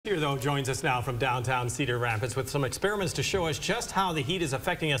Here, though, joins us now from downtown Cedar Rapids with some experiments to show us just how the heat is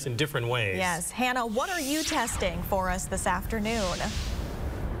affecting us in different ways. Yes, Hannah, what are you testing for us this afternoon?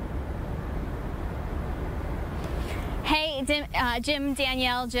 Hey, Jim,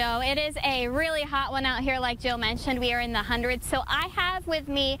 Danielle, Joe. It is a really hot one out here, like Joe mentioned. We are in the hundreds. So I have with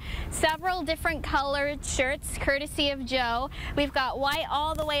me several different colored shirts, courtesy of Joe. We've got white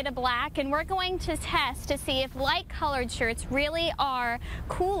all the way to black, and we're going to test to see if light colored shirts really are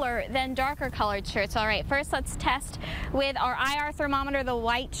cooler than darker colored shirts. All right, first let's test with our IR thermometer, the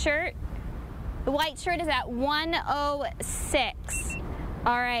white shirt. The white shirt is at 106.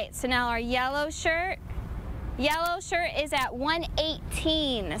 All right, so now our yellow shirt. Yellow shirt is at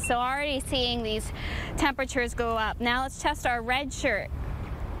 118, so already seeing these temperatures go up. Now let's test our red shirt.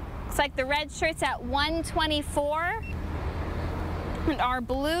 Looks like the red shirt's at 124. And our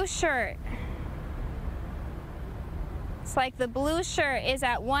blue shirt. It's like the blue shirt is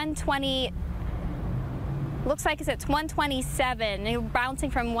at 120. Looks like it's at 127. You're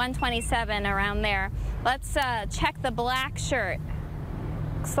bouncing from 127 around there. Let's check the black shirt.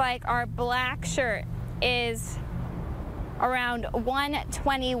 Looks like our black shirt is around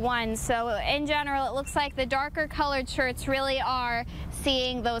 121. So in general, it looks like the darker colored shirts really are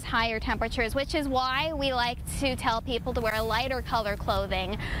seeing those higher temperatures, which is why we like to tell people to wear lighter color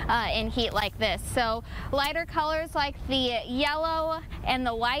clothing in heat like this. So lighter colors like the yellow and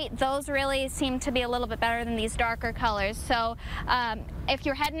the white, those really seem to be a little bit better than these darker colors. So if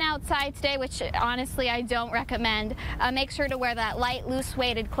you're heading outside today, which honestly I don't recommend, make sure to wear that light, loose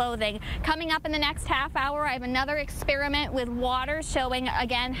weighted clothing. Coming up in the next half hour, I have another experiment with water showing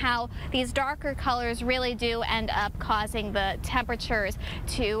again how these darker colors really do end up causing the temperatures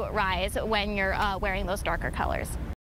to rise when you're wearing those darker colors.